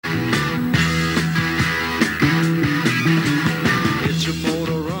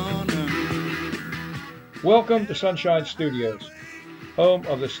Welcome to Sunshine Studios, home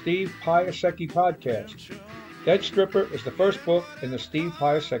of the Steve Piasecki podcast. Dead Stripper is the first book in the Steve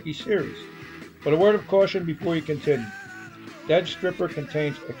Piasecki series. But a word of caution before you continue. Dead Stripper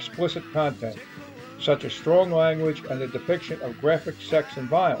contains explicit content, such as strong language and the depiction of graphic sex and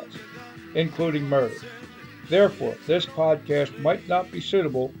violence, including murder. Therefore, this podcast might not be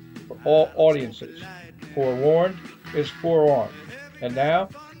suitable for all audiences. Forewarned is forearmed. And now,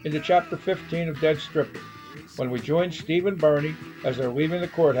 into Chapter 15 of Dead Stripper, when we join Steve and Bernie as they're leaving the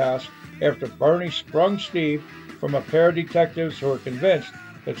courthouse after Bernie sprung Steve from a pair of detectives who are convinced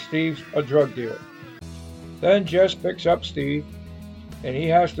that Steve's a drug dealer. Then Jess picks up Steve, and he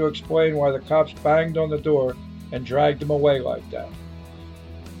has to explain why the cops banged on the door and dragged him away like that.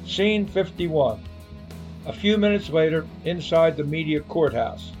 Scene 51. A few minutes later, inside the media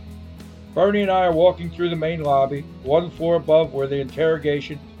courthouse. Bernie and I are walking through the main lobby, one floor above where the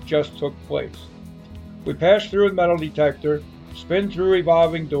interrogation just took place. We pass through a metal detector, spin through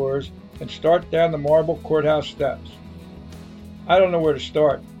revolving doors, and start down the marble courthouse steps. I don't know where to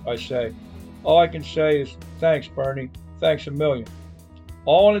start, I say. All I can say is, thanks, Bernie. Thanks a million.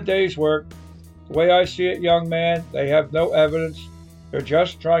 All in a day's work. The way I see it, young man, they have no evidence. They're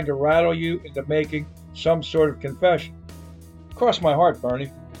just trying to rattle you into making some sort of confession. Cross my heart,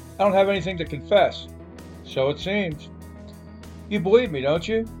 Bernie. I don't have anything to confess. So it seems. You believe me, don't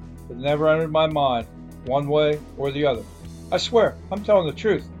you? It never entered my mind, one way or the other. I swear, I'm telling the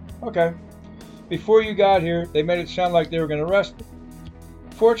truth. Okay. Before you got here, they made it sound like they were going to arrest me.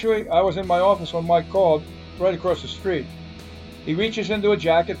 Fortunately, I was in my office when Mike called, right across the street. He reaches into a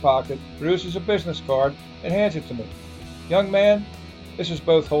jacket pocket, produces a business card, and hands it to me. Young man, this is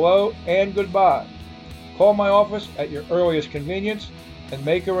both hello and goodbye. Call my office at your earliest convenience and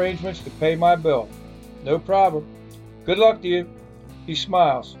make arrangements to pay my bill. No problem. Good luck to you. He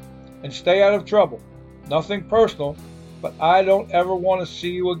smiles. And stay out of trouble. Nothing personal, but I don't ever want to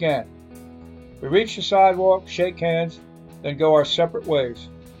see you again. We reach the sidewalk, shake hands, then go our separate ways.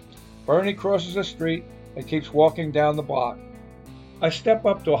 Bernie crosses the street and keeps walking down the block. I step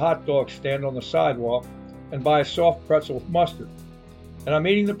up to a hot dog stand on the sidewalk and buy a soft pretzel with mustard. And I'm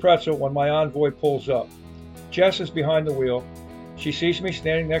eating the pretzel when my envoy pulls up. Jess is behind the wheel. She sees me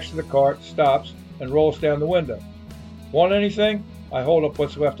standing next to the cart, stops, and rolls down the window. Want anything? I hold up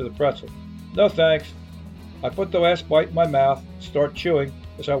what's left of the pretzel. No thanks. I put the last bite in my mouth and start chewing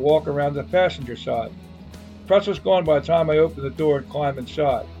as I walk around the passenger side. The pretzel's gone by the time I open the door and climb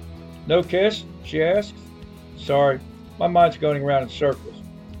inside. No kiss? She asks. Sorry, my mind's going around in circles.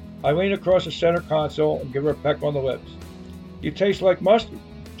 I lean across the center console and give her a peck on the lips. You taste like mustard.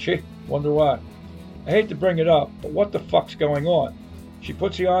 Gee, wonder why. I hate to bring it up, but what the fuck's going on? She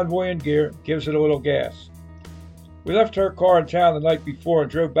puts the Envoy in gear and gives it a little gas. We left her car in town the night before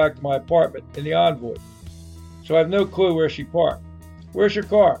and drove back to my apartment in the Envoy. So I have no clue where she parked. Where's your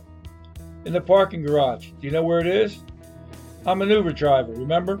car? In the parking garage. Do you know where it is? I'm an Uber driver,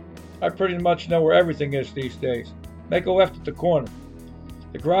 remember? I pretty much know where everything is these days. Make a left at the corner.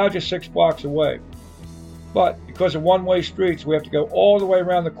 The garage is 6 blocks away. But because of one-way streets, we have to go all the way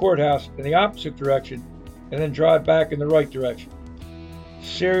around the courthouse in the opposite direction and then drive back in the right direction.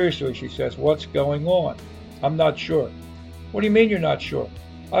 Seriously, she says, what's going on? I'm not sure. What do you mean you're not sure?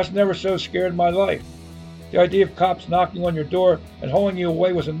 I was never so scared in my life. The idea of cops knocking on your door and hauling you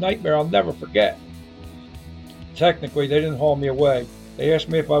away was a nightmare I'll never forget. Technically, they didn't haul me away. They asked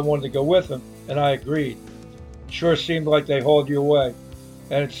me if I wanted to go with them, and I agreed. It sure seemed like they hauled you away,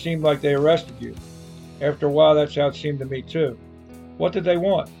 and it seemed like they arrested you. After a while, that's how it seemed to me, too. What did they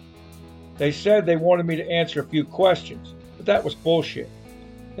want? They said they wanted me to answer a few questions, but that was bullshit.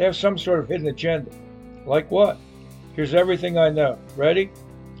 They have some sort of hidden agenda. Like what? Here's everything I know. Ready?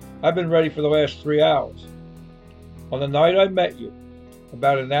 I've been ready for the last 3 hours. On the night I met you,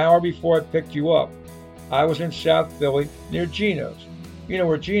 about an hour before I picked you up, I was in South Philly near Gino's. You know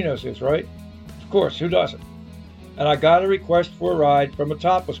where Gino's is, right? Of course, who doesn't? And I got a request for a ride from a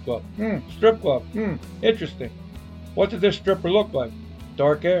topless club. Strip club. Interesting. What did this stripper look like?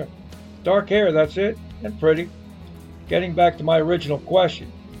 Dark hair. Dark hair, that's it. And pretty. Getting back to my original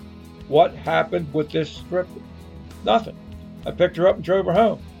question. What happened with this stripper? Nothing. I picked her up and drove her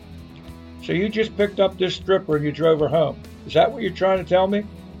home. So you just picked up this stripper and you drove her home. Is that what you're trying to tell me?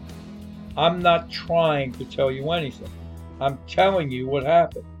 I'm not trying to tell you anything. I'm telling you what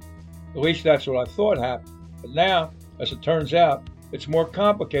happened. At least that's what I thought happened. But now, as it turns out, it's more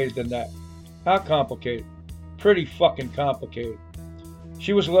complicated than that. How complicated? Pretty fucking complicated.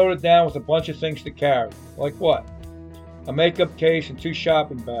 She was loaded down with a bunch of things to carry. Like what? A makeup case and 2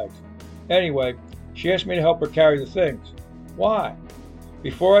 shopping bags. Anyway, she asked me to help her carry the things. Why?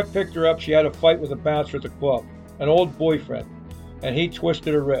 Before I picked her up, she had a fight with a bouncer at the club, an old boyfriend, and he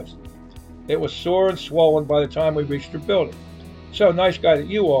twisted her wrist. It was sore and swollen by the time we reached her building. So, nice guy that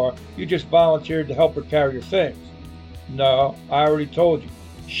you are, you just volunteered to help her carry her things. No, I already told you.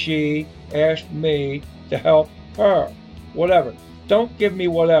 She asked me to help her. Whatever. Don't give me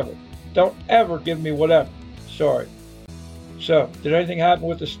whatever. Don't ever give me whatever. Sorry. So, did anything happen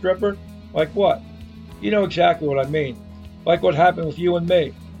with the stripper? Like what? You know exactly what I mean. Like what happened with you and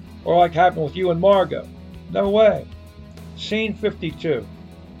me. Or like happened with you and Margot. No way. Scene 52.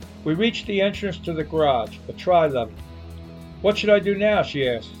 We reached the entrance to the garage, a tri-level. What should I do now, she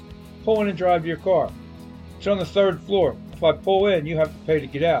asks. Pull in and drive to your car. It's on the 3rd floor. If I pull in, you have to pay to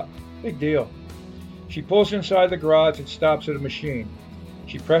get out. Big deal. She pulls inside the garage and stops at a machine.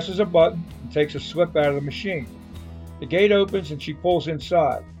 She presses a button and takes a slip out of the machine. The gate opens and she pulls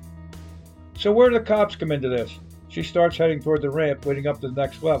inside. So where do the cops come into this? She starts heading toward the ramp leading up to the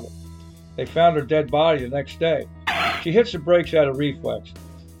next level. They found her dead body the next day. She hits the brakes out of reflex.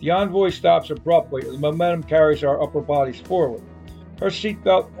 The envoy stops abruptly and the momentum carries our upper bodies forward. Her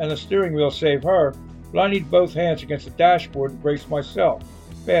seatbelt and the steering wheel save her, but I need both hands against the dashboard to brace myself.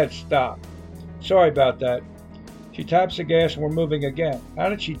 Bad stop. Sorry about that. She taps the gas and we're moving again. How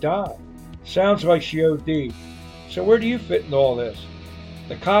did she die? Sounds like she OD'd. So where do you fit in all this?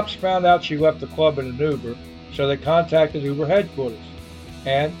 The cops found out she left the club in an Uber, so they contacted Uber headquarters.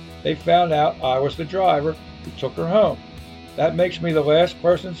 And they found out I was the driver who took her home. That makes me the last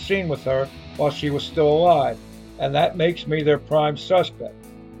person seen with her while she was still alive, and that makes me their prime suspect.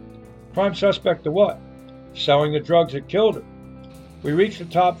 Prime suspect to what? Selling the drugs that killed her. We reach the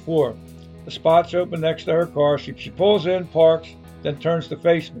top floor. The spot's open next to her car. She pulls in, parks, then turns to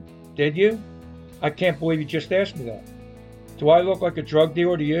face me. Did you? I can't believe you just asked me that. Do I look like a drug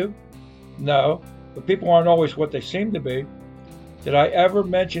dealer to you? No, but people aren't always what they seem to be. Did I ever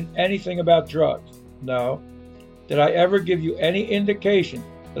mention anything about drugs? No. Did I ever give you any indication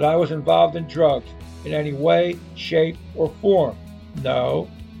that I was involved in drugs in any way, shape, or form? No.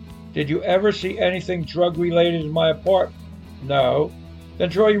 Did you ever see anything drug-related in my apartment? No. Then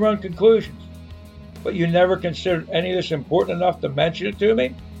draw your own conclusions. But you never considered any of this important enough to mention it to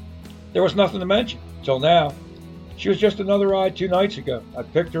me? There was nothing to mention, till now. She was just another ride 2 nights ago. I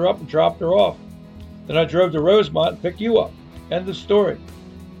picked her up and dropped her off. Then I drove to Rosemont and picked you up. End of story.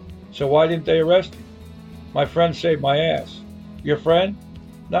 So why didn't they arrest you? My friend saved my ass. Your friend?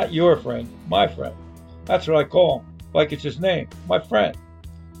 Not your friend, my friend. That's what I call him, like it's his name, my friend.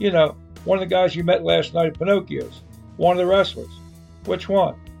 You know, one of the guys you met last night at Pinocchio's. One of the wrestlers. Which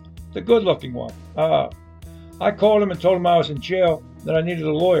one? The good-looking one. I called him and told him I was in jail, that I needed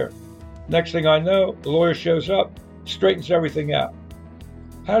a lawyer. Next thing I know, the lawyer shows up, straightens everything out.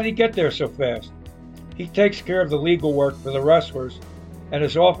 How did he get there so fast? He takes care of the legal work for the wrestlers, and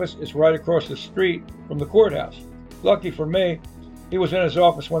his office is right across the street from the courthouse. Lucky for me, he was in his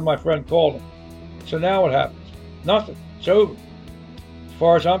office when my friend called him. So now what happens? Nothing. It's over. As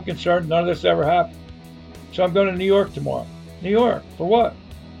far as I'm concerned, none of this ever happened. So I'm going to New York tomorrow. New York? For what?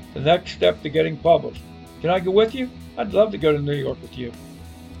 The next step to getting published. Can I go with you? I'd love to go to New York with you.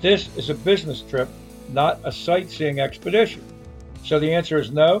 This is a business trip, not a sightseeing expedition. So the answer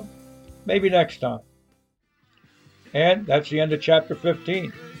is no? Maybe next time. And that's the end of Chapter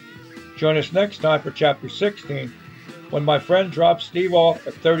 15. Join us next time for Chapter 16, when my friend drops Steve off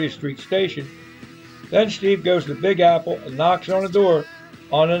at 30th Street Station. Then Steve goes to Big Apple and knocks on the door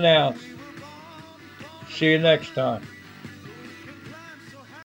unannounced. See you next time.